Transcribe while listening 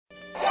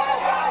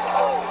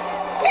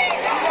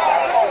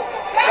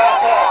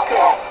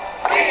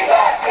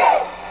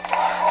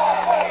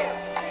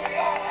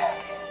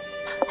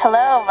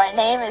Hello, my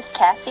name is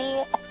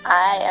Cassie.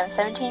 I am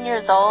 17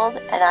 years old,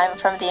 and I'm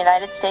from the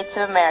United States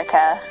of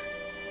America.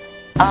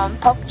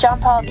 Pope John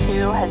Paul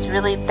II has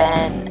really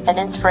been an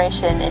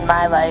inspiration in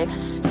my life.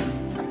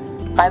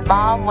 My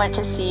mom went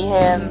to see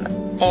him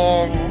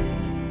in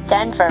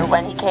Denver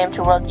when he came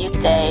to World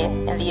Youth Day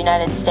in the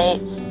United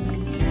States.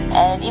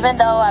 And even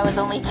though I was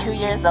only 2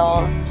 years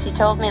old, she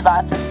told me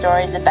lots of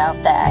stories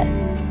about that.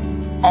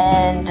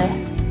 And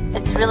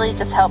it's really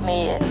just helped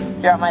me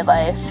throughout my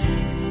life.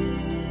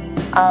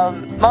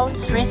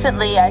 Most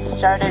recently, I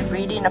started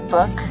reading a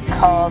book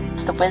called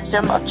The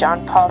Wisdom of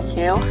John Paul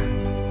II.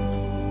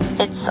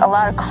 It's a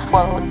lot of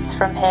quotes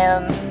from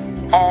him,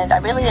 and I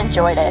really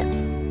enjoyed it.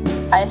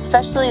 I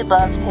especially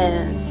love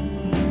his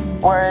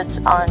words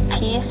on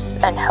peace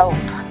and hope.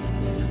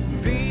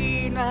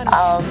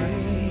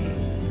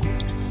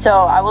 So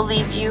I will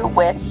leave you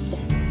with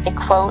a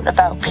quote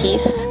about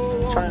peace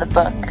from the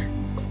book.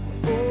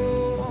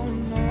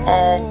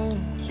 And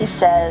he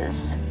says,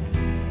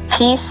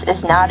 "Peace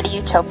is not a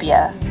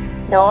utopia,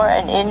 nor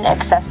an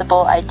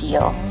inaccessible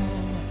ideal,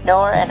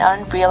 nor an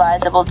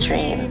unrealizable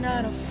dream.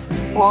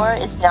 War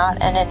is not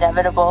an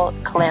inevitable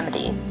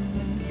calamity.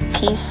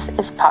 Peace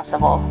is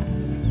possible."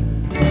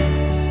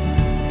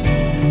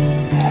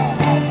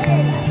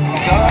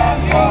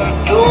 John Paul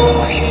II,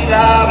 he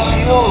loves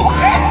you.